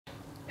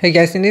Hey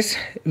guys, in this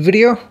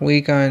video we're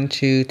going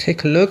to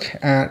take a look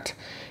at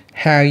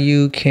how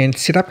you can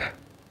set up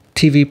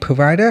TV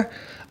provider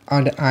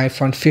on the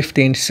iPhone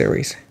 15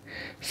 series.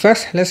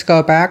 First, let's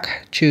go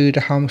back to the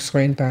home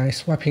screen by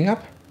swiping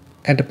up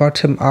at the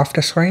bottom of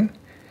the screen.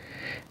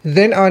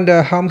 Then on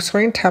the home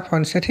screen, tap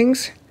on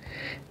settings.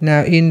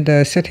 Now in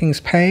the settings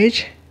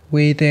page,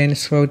 we then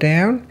scroll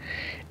down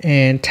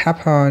and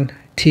tap on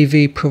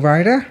TV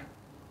provider.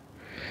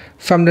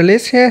 From the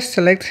list here,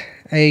 select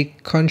a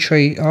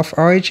country of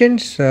origin.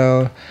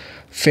 So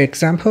for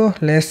example,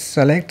 let's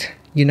select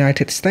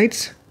United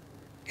States,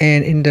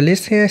 and in the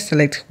list here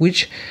select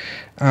which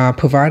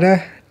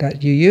provider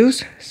that you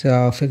use.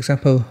 So for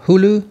example,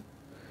 Hulu,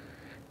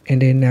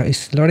 and then now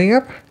it's loading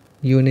up.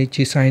 You need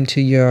to sign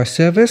to your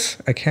service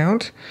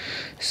account,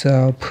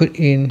 so put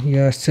in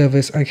your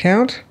service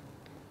account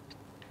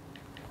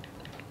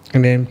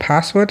and then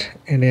password,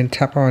 and then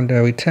tap on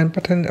the return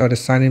button or the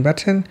sign in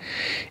button.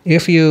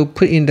 If you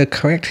put in the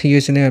correct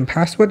username and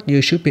password,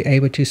 you should be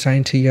able to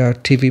sign to your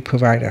TV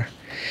provider.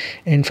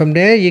 And from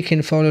there, you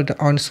can follow the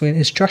on-screen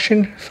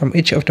instruction from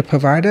each of the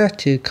provider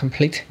to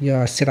complete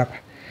your setup.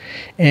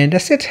 And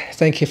that's it.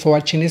 Thank you for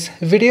watching this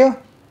video.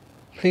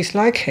 Please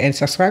like and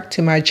subscribe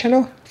to my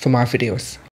channel for more videos.